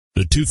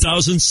The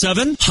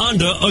 2007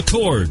 Honda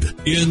Accord.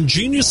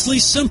 Ingeniously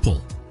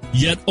simple,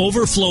 yet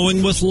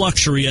overflowing with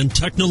luxury and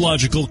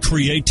technological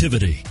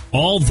creativity.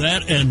 All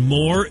that and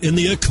more in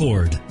the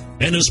Accord,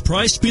 and is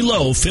priced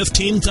below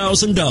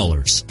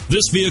 $15,000.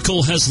 This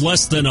vehicle has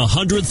less than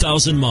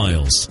 100,000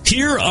 miles.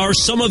 Here are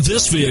some of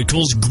this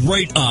vehicle's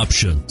great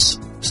options: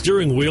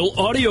 steering wheel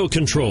audio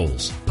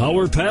controls,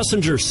 power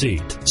passenger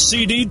seat,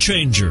 CD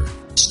changer,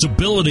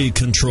 stability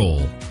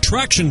control,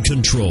 traction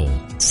control,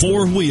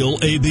 4-wheel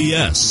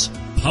ABS,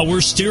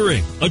 power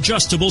steering,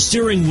 adjustable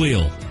steering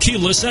wheel,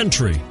 keyless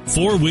entry,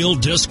 4-wheel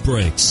disc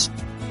brakes.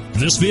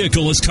 This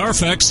vehicle is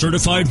CARFAX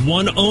certified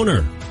one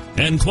owner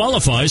and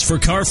qualifies for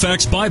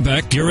CARFAX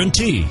buyback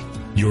guarantee.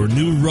 Your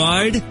new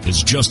ride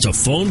is just a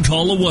phone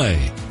call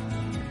away.